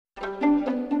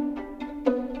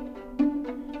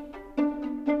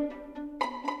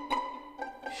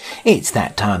It's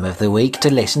that time of the week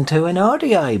to listen to an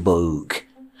audio book.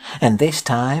 And this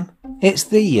time, it's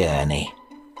The Journey.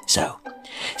 So,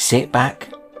 sit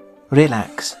back,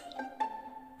 relax,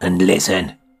 and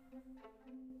listen.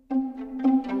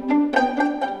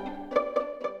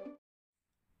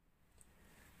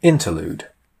 Interlude.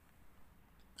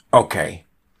 Okay,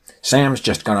 Sam's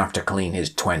just gone off to clean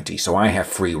his 20, so I have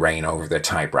free rein over the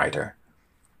typewriter.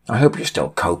 I hope you're still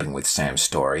coping with Sam's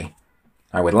story.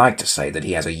 I would like to say that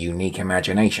he has a unique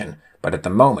imagination, but at the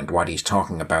moment what he's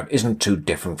talking about isn't too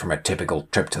different from a typical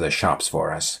trip to the shops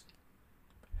for us.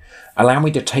 Allow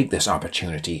me to take this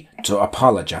opportunity to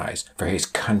apologize for his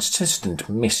consistent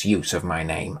misuse of my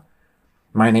name.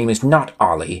 My name is not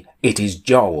Ollie, it is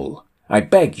Joel. I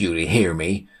beg you to hear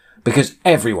me, because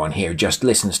everyone here just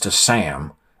listens to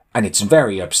Sam, and it's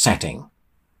very upsetting.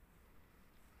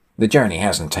 The journey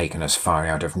hasn't taken us far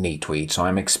out of Neatweed, so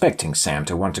I'm expecting Sam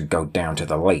to want to go down to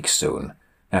the lake soon.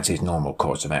 That's his normal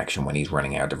course of action when he's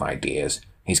running out of ideas.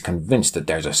 He's convinced that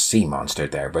there's a sea monster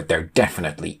there, but there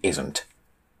definitely isn't.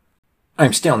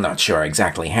 I'm still not sure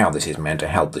exactly how this is meant to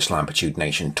help the Schlampitude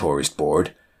Nation Tourist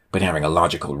Board, but having a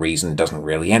logical reason doesn't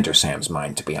really enter Sam's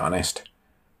mind, to be honest.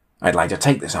 I'd like to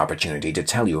take this opportunity to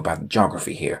tell you about the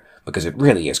geography here, because it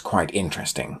really is quite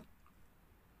interesting.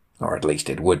 Or at least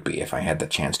it would be if I had the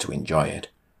chance to enjoy it.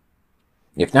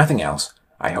 If nothing else,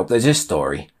 I hope that this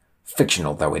story,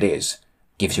 fictional though it is,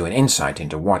 gives you an insight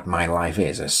into what my life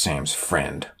is as Sam's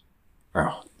friend.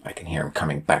 Oh, I can hear him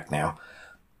coming back now.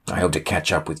 I hope to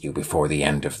catch up with you before the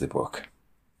end of the book.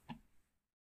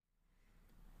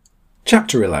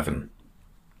 Chapter 11.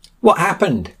 What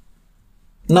happened?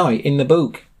 Night in the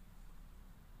book.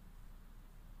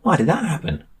 Why did that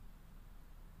happen?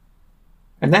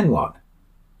 And then what?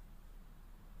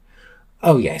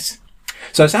 Oh yes.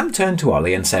 So Sam turned to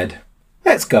Ollie and said,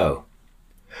 "Let's go."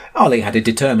 Ollie had a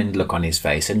determined look on his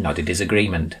face and nodded his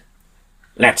agreement.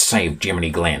 "Let's save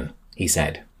Jiminy Glen," he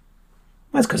said.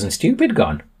 "Where's Cousin Stupid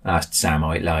gone?" asked Sam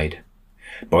out loud.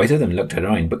 Both of them looked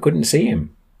around but couldn't see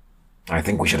him. "I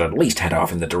think we should at least head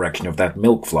off in the direction of that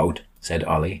milk float," said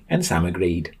Ollie, and Sam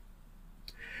agreed.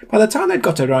 By the time they'd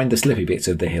got around the slippy bits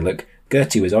of the hillock,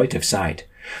 Gertie was out of sight,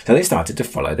 so they started to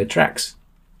follow the tracks.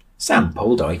 Sam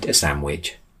pulled out a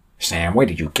sandwich. "Sam, where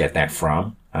did you get that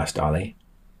from?" asked Ollie.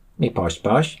 "Me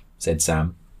posh-posh," said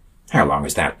Sam. "How long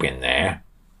has that been there?"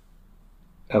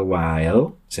 "A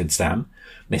while," said Sam,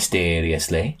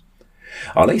 mysteriously.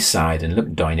 Ollie sighed and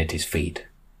looked down at his feet.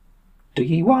 "Do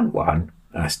ye want one?"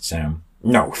 asked Sam.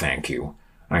 "No, thank you.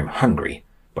 I'm hungry,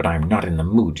 but I'm not in the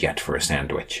mood yet for a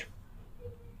sandwich."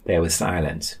 There was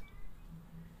silence.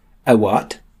 "A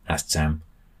what?" asked Sam.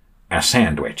 "A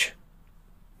sandwich."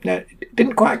 "No,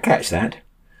 didn't quite catch that."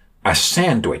 "A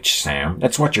sandwich, Sam.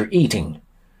 That's what you're eating."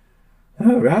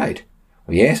 "Oh, right.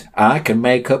 Well, yes, I can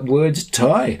make up words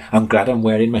too. I'm glad I'm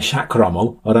wearing my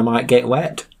shackrommel, or I might get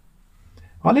wet."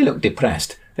 Ollie looked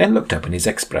depressed, then looked up and his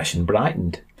expression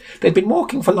brightened. They'd been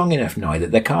walking for long enough now that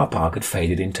the car park had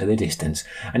faded into the distance,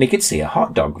 and he could see a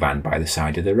hot dog van by the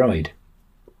side of the road.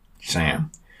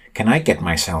 "Sam, can I get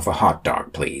myself a hot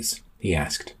dog, please?" he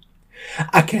asked.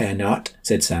 "I care not,"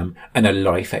 said Sam, and a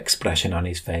life expression on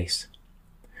his face.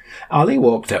 Ollie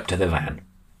walked up to the van.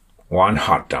 "One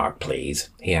hot dog,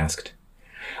 please," he asked.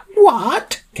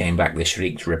 "What?" came back the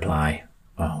shrieked reply.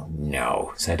 "Oh,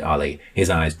 no," said Ollie,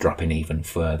 his eyes dropping even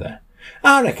further.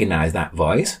 "I recognise that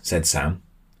voice," said Sam.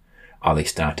 Ollie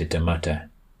started to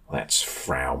mutter. "That's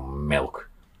Frau Milk."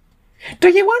 "Do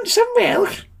you want some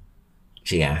milk?"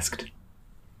 she asked.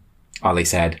 Ollie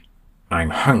said,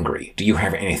 "I'm hungry. Do you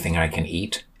have anything I can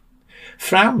eat?"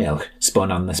 Frau Milk spun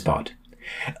on the spot.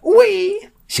 "Oui,"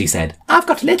 she said. "I've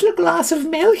got a little glass of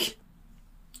milk."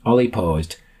 Ollie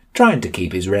paused, trying to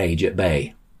keep his rage at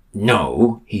bay.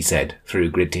 "No," he said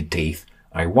through gritted teeth.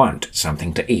 "I want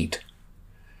something to eat."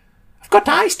 "I've got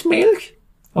iced milk,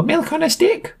 or milk on a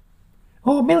stick,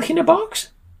 or milk in a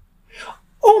box,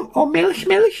 or milk.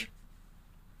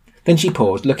 Then she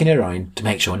paused, looking around to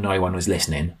make sure no one was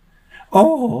listening.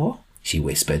 "Or," she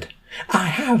whispered, "I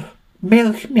have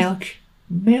milk.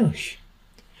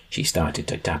 She started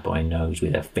to tap her nose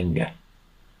with her finger.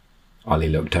 Ollie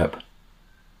looked up.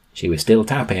 She was still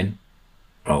tapping.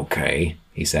 "Okay,"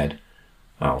 he said.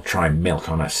 "I'll try milk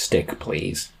on a stick,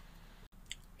 please."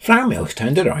 Frau Milk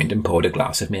turned around and poured a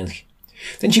glass of milk.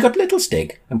 Then she got a little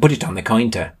stick and put it on the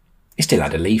counter. It still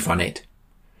had a leaf on it.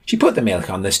 She put the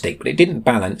milk on the stick, but it didn't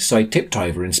balance, so it tipped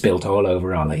over and spilt all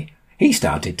over Ollie. He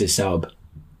started to sob.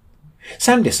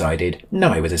 Sam decided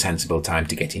now was a sensible time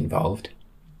to get involved.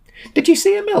 "Did you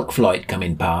see a milk flight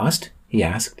coming past?" he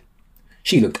asked.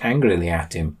 She looked angrily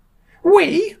at him.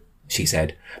 "Oui," she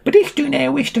said, "but ich do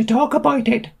not wish to talk about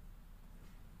it."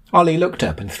 Ollie looked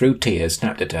up and through tears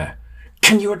snapped at her.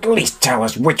 Can you at least tell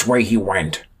us which way he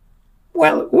went?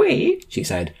 Well, she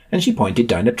said, and she pointed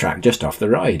down a track just off the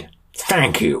ride.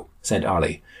 Thank you, said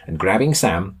Ollie, and grabbing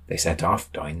Sam, they set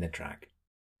off down the track.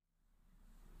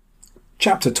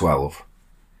 Chapter 12.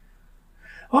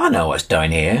 I know what's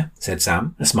down here, said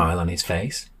Sam, a smile on his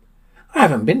face. I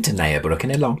haven't been to Nayabrook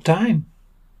in a long time.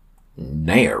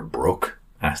 Nayabrook?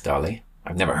 asked Ollie.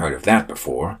 I've never heard of that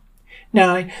before.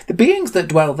 Now, the beings that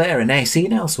dwell there are nae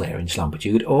seen elsewhere in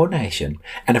Schlumbertude or nation,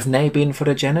 and have nae been for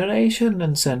a generation,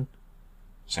 and son.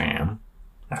 Sam,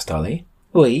 asked Ollie.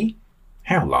 Oui.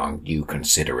 How long do you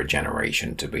consider a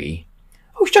generation to be?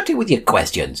 Oh, shut it with your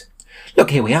questions.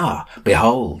 Look, here we are.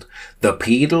 Behold, the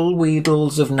Peedle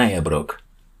Weedles of Nayabrook.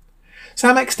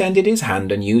 Sam extended his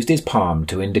hand and used his palm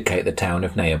to indicate the town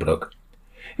of Nayabrook.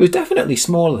 It was definitely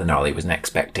smaller than Ollie was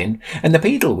expecting, and the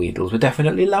Peedle Weedles were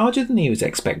definitely larger than he was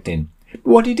expecting. But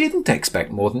what he didn't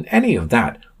expect more than any of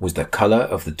that was the colour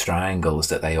of the triangles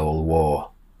that they all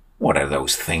wore. What are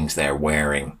those things they're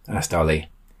wearing? asked Ollie.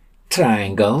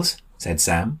 Triangles, said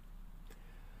Sam.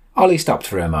 Ollie stopped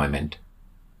for a moment.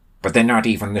 But they're not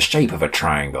even the shape of a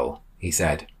triangle, he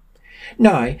said.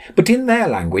 No, but in their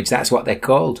language that's what they're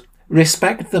called.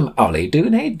 Respect them, Ollie. Do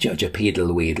nae judge a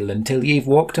Peedle Weedle until ye've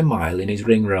walked a mile in his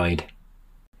ring ride.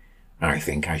 I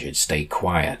think I should stay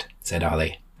quiet, said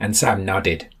Ollie, and Sam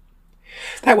nodded.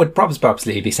 That would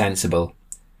probably be sensible.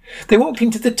 They walked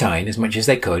into the town as much as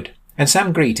they could, and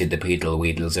Sam greeted the Peedle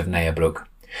Weedles of Nayabrook.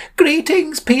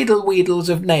 Greetings, Peedle Weedles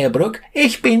of Nayabrook.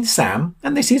 Ich bin Sam,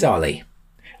 and this is Ollie.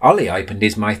 Ollie opened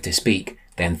his mouth to speak,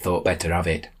 then thought better of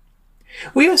it.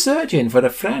 We are searching for a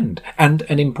friend and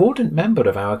an important member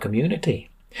of our community,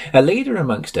 a leader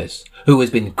amongst us who has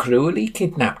been cruelly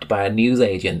kidnapped by a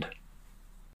newsagent.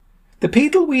 The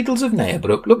Peedle Weedles of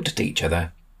Nayabrook looked at each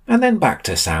other, and then back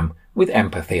to Sam, with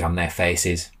empathy on their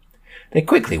faces. They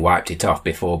quickly wiped it off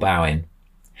before bowing.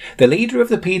 The leader of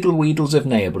the Peedle Weedles of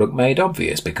Nayabrook, made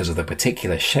obvious because of the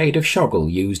particular shade of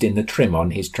shoggle used in the trim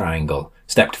on his triangle,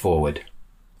 stepped forward.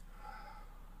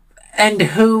 "And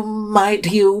who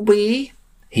might you be?"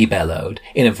 he bellowed,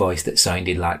 in a voice that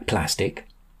sounded like plastic.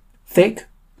 Thick,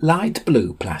 light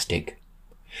blue plastic.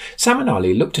 Sam and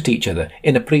Ollie looked at each other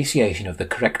in appreciation of the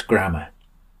correct grammar.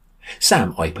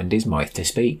 Sam opened his mouth to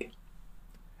speak.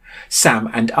 Sam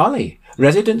and Ollie,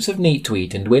 residents of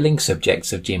Neatweed and willing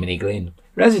subjects of Jiminy Glynn.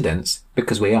 Residents,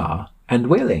 because we are, and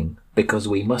willing, because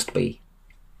we must be.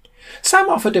 Sam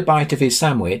offered a bite of his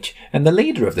sandwich, and the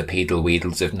leader of the Peedle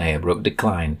Weedles of Nayabrook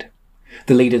declined.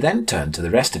 The leader then turned to the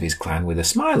rest of his clan with a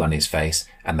smile on his face,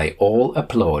 and they all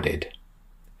applauded.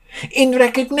 "In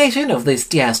recognition of this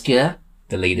gesture,"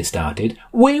 the leader started,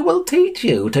 "we will teach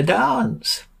you to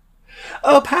dance."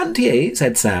 "Up hand ye,"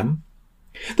 said Sam.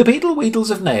 The Peedle Weedles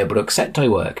of Nayabrook set to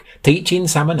work, teaching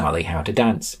Sam and Ollie how to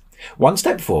dance. One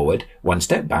step forward, one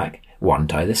step back, one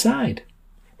to either side.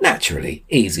 Naturally,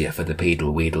 easier for the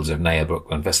Peedle Weedles of Nayabrook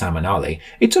than for Sam and Ollie.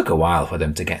 It took a while for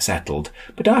them to get settled,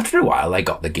 but after a while they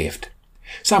got the gift.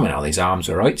 Sam and Ollie's arms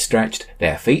were outstretched,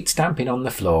 their feet stamping on the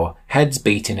floor, heads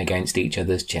beating against each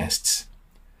other's chests.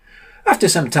 After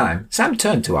some time, Sam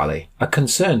turned to Ollie, a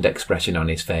concerned expression on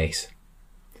his face.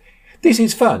 "This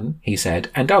is fun," he said,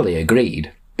 and Ollie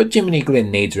agreed, "but Jiminy Glynn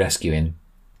needs rescuing."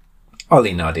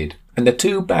 Ollie nodded, and the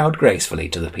two bowed gracefully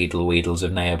to the Peedle Weedles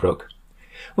of Nayabrook.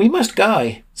 "We must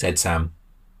go," said Sam.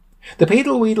 The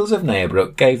Peedle Weedles of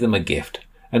Nayabrook gave them a gift,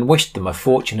 and wished them a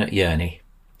fortunate journey.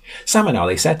 Sam and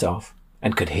Ollie set off,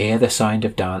 and could hear the sound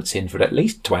of dancing for at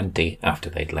least 20 after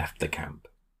they'd left the camp.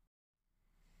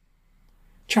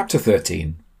 Chapter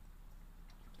 13.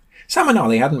 Sam and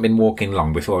Ollie hadn't been walking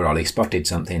long before Ollie spotted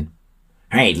something.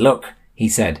 "Hey, look," he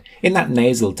said, in that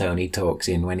nasal tone he talks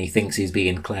in when he thinks he's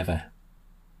being clever.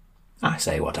 "I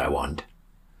say what I want."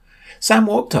 Sam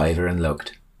walked over and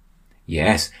looked.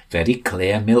 Yes, very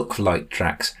clear milk flight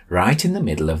tracks, right in the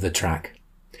middle of the track.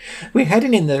 "We're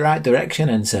heading in the right direction,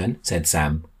 Ensign," said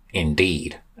Sam.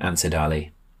 "Indeed," answered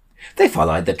Ollie. They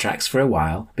followed the tracks for a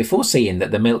while, before seeing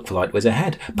that the milk flight was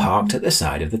ahead, parked at the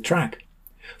side of the track.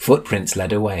 Footprints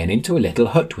led away and into a little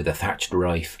hut with a thatched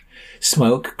roof.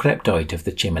 Smoke crept out of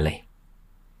the chimney.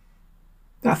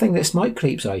 "That thing that smoke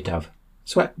creeps out of,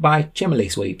 swept by chimney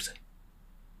sweeps."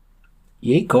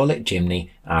 "Ye call it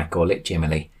chimney, I call it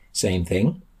chimney. Same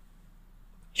thing."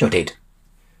 "Shut it."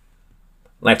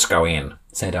 "Let's go in,"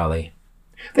 said Ollie.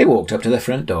 They walked up to the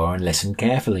front door and listened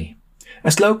carefully.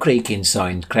 A slow creaking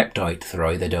sound crept out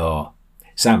through the door.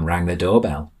 Sam rang the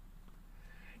doorbell.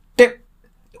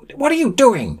 "What are you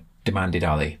doing?" demanded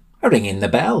Ollie. "Ringing the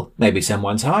bell. Maybe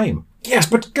someone's home." "Yes,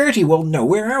 but Gertie will know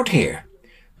we're out here."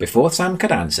 Before Sam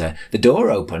could answer, the door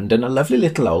opened and a lovely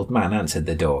little old man answered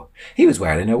the door. He was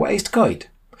wearing a waistcoat.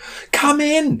 "Come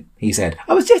in," he said.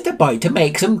 "I was just about to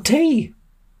make some tea."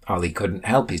 Ollie couldn't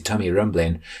help his tummy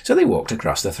rumbling, so they walked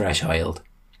across the threshold.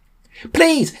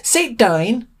 "Please, sit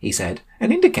down," he said,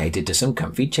 and indicated to some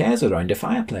comfy chairs around a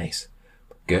fireplace.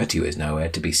 Gertie was nowhere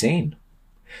to be seen.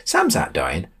 Sam sat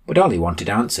down, but Ollie wanted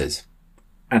answers.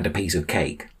 And a piece of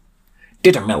cake.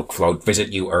 "Did a milk float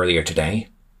visit you earlier today?"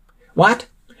 "What?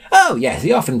 Oh, yes,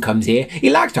 he often comes here. He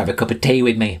likes to have a cup of tea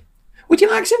with me. Would you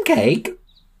like some cake?"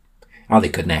 Ollie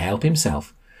couldn't help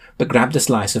himself, but grabbed a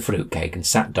slice of fruitcake and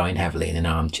sat down heavily in an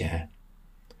armchair.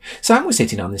 Sam was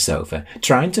sitting on the sofa,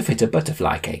 trying to fit a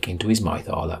butterfly cake into his mouth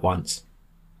all at once.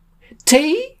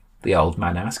 "Tea?" the old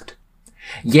man asked.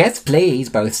 "Yes, please,"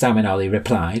 both Sam and Ollie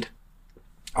replied.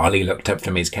 Ollie looked up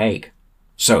from his cake.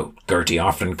 "So, Gertie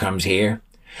often comes here?"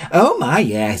 "Oh, my,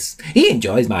 yes. He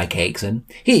enjoys my cakes and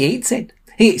he eats it.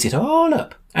 He eats it all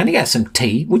up. And he has some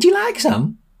tea. Would you like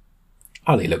some?"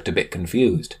 Ollie looked a bit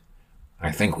confused.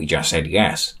 "I think we just said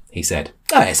yes," he said.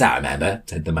 "Oh, yes, I remember,"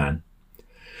 said the man.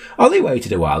 Ollie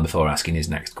waited a while before asking his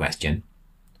next question.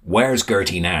 "Where's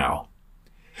Gertie now?"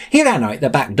 "He ran out the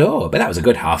back door, but that was a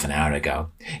good half an hour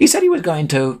ago. He said he was going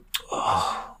to...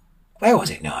 where was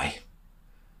it now?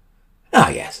 Ah,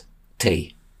 yes,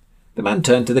 tea." The man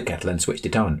turned to the kettle and switched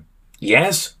it on.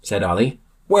 "Yes," said Ollie.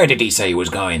 "Where did he say he was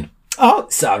going?" "Oh,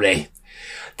 sorry.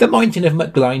 The mountain of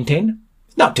McGlointin.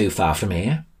 Not too far from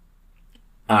here."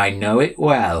 "I know it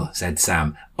well," said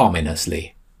Sam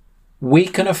ominously. "We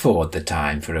can afford the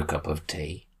time for a cup of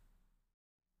tea."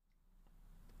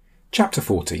 Chapter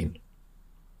 14.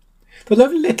 The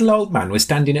lovely little old man was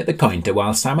standing at the counter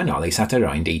while Sam and Ollie sat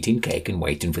around eating cake and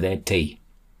waiting for their tea.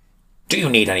 "Do you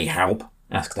need any help?"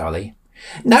 asked Ollie.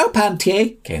 "No,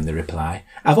 Pantier," came the reply.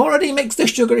 "I've already mixed the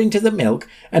sugar into the milk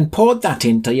and poured that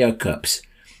into your cups.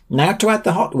 Now to add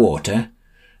the hot water.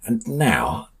 And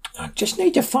now, I just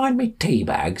need to find me tea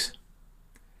bags."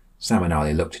 Sam and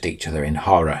Ollie looked at each other in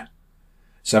horror.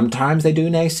 Sometimes they do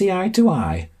nae see eye to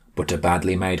eye, but a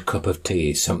badly made cup of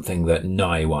tea is something that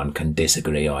no one can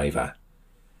disagree over.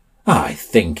 "I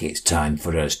think it's time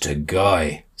for us to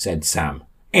go," said Sam.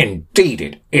 "Indeed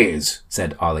it is,"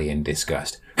 said Ollie in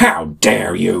disgust. "How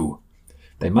dare you!"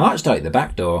 They marched out the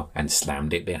back door and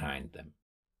slammed it behind them.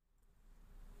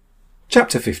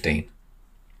 Chapter 15.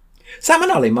 Sam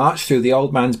and Ollie marched through the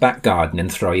old man's back garden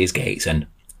and through his gates, and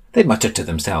they muttered to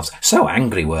themselves, so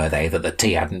angry were they that the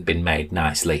tea hadn't been made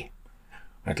nicely.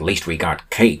 "At least we got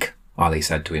cake," Ollie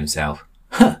said to himself.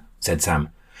 "Huh," said Sam.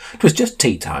 "'Twas just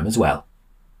tea time as well.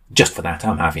 Just for that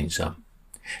I'm having some."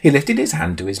 He lifted his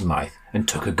hand to his mouth and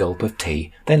took a gulp of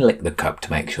tea, then licked the cup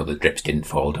to make sure the drips didn't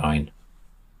fall down.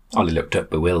 Ollie looked up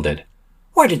bewildered.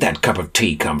 "Where did that cup of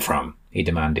tea come from?" he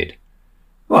demanded.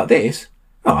 "What, this?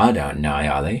 Oh, I don't know,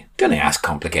 Ollie. Don't ask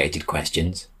complicated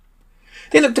questions."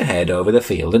 They looked ahead over the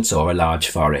field and saw a large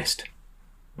forest.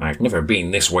 "I've never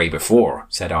been this way before,"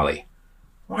 said Ollie.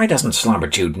 "Why doesn't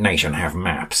Slombitude Nation have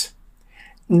maps?"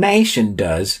 "Nation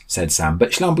does," said Sam,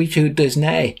 "but Slombitude does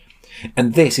nae.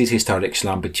 And this is historic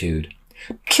Slombitude.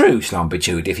 True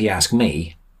Slombitude, if you ask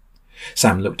me."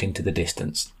 Sam looked into the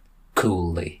distance,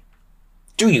 coolly.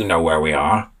 "Do you know where we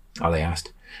are?" Ollie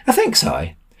asked. "I think so.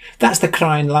 That's the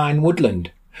Crine Line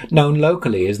woodland, known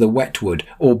locally as the Wetwood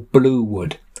or Blue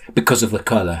Wood, because of the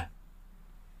colour."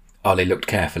 Ollie looked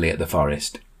carefully at the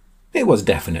forest. It was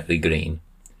definitely green.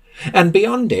 "And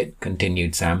beyond it,"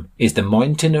 continued Sam, "is the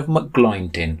mountain of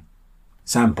McGlointin."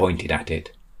 Sam pointed at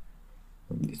it.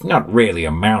 "It's not really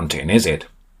a mountain, is it?"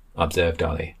 observed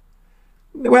Ollie.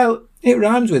 "Well, it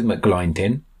rhymes with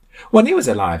McGlointin. When he was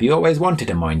alive, he always wanted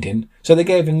a mountain, so they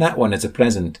gave him that one as a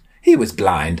present. He was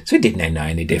blind, so he didn't know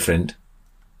any different."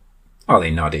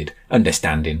 Ollie nodded,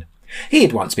 understanding. He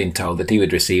had once been told that he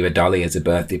would receive a dolly as a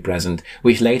birthday present,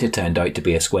 which later turned out to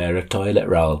be a square of toilet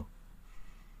roll.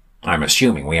 "I'm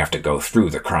assuming we have to go through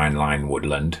the Crine Line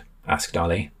woodland?" asked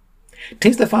Ollie.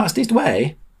 "'Tis the fastest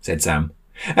way," said Sam,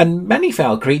 "and many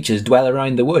foul creatures dwell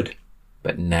around the wood,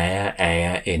 but ne'er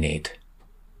air in it."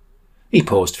 He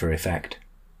paused for effect.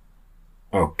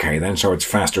 "OK, then, so it's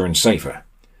faster and safer,"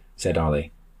 said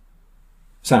Ollie.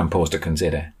 Sam paused to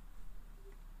consider.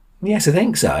 "Yes, I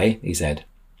think so," he said.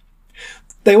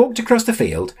 They walked across the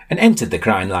field and entered the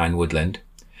Crine Line woodland.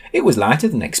 It was lighter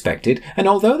than expected, and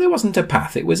although there wasn't a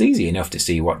path, it was easy enough to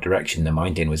see what direction the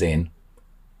mountain was in.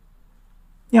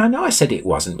 "Yeah, I know I said it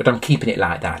wasn't, but I'm keeping it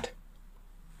like that."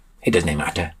 "It doesn't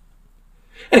matter."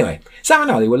 Anyway, Sam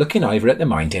and Ollie were looking over at the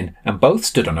mountain, and both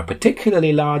stood on a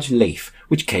particularly large leaf,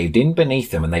 which caved in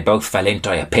beneath them, and they both fell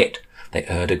into a pit. They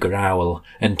heard a growl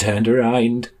and turned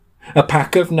around. A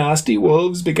pack of nasty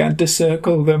wolves began to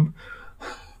circle them.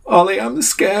 Ollie, I'm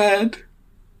scared.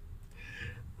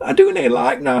 I do not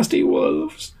like nasty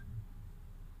wolves.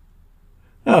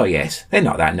 Oh yes, they're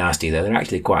not that nasty though, they're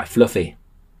actually quite fluffy.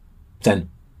 Son.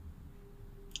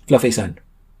 Fluffy son.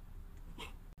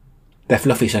 They're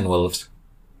fluffy son wolves.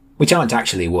 Which aren't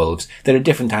actually wolves, they're a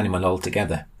different animal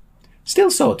altogether.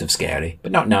 Still sort of scary,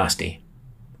 but not nasty.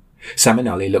 Sam and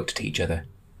Ollie looked at each other,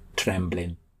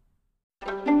 trembling.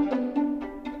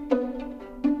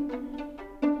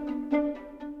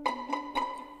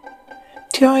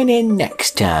 Join in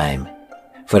next time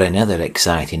for another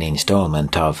exciting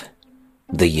instalment of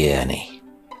The Journey.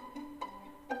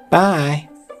 Bye.